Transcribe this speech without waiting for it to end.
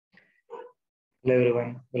Hello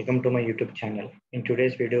everyone, welcome to my YouTube channel. In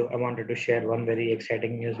today's video, I wanted to share one very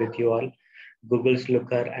exciting news with you all. Google's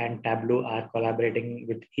Looker and Tableau are collaborating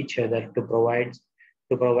with each other to provide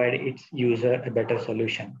its user a better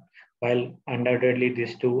solution. While undoubtedly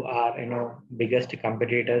these two are biggest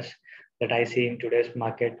competitors that I see in today's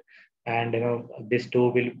market, and these two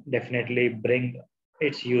will definitely bring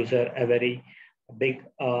its user a very big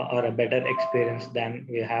or a better experience than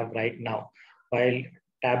we have right now. While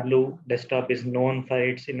Tableau desktop is known for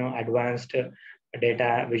its advanced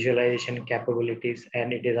data visualization capabilities,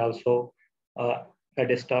 and it is also uh, a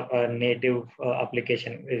desktop native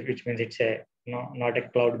application, which means it's a not a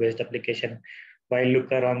cloud-based application. While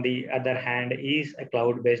Looker, on the other hand, is a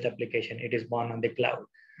cloud-based application. It is born on the cloud.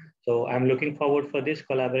 So I'm looking forward for this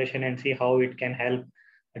collaboration and see how it can help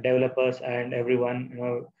developers and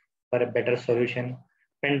everyone for a better solution.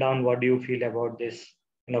 Pen down what do you feel about this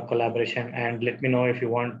collaboration, and let me know if you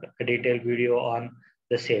want a detailed video on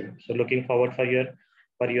the same. So looking forward for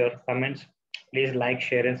your comments. Please like,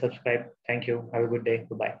 share, and subscribe. Thank you. Have a good day.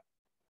 Goodbye.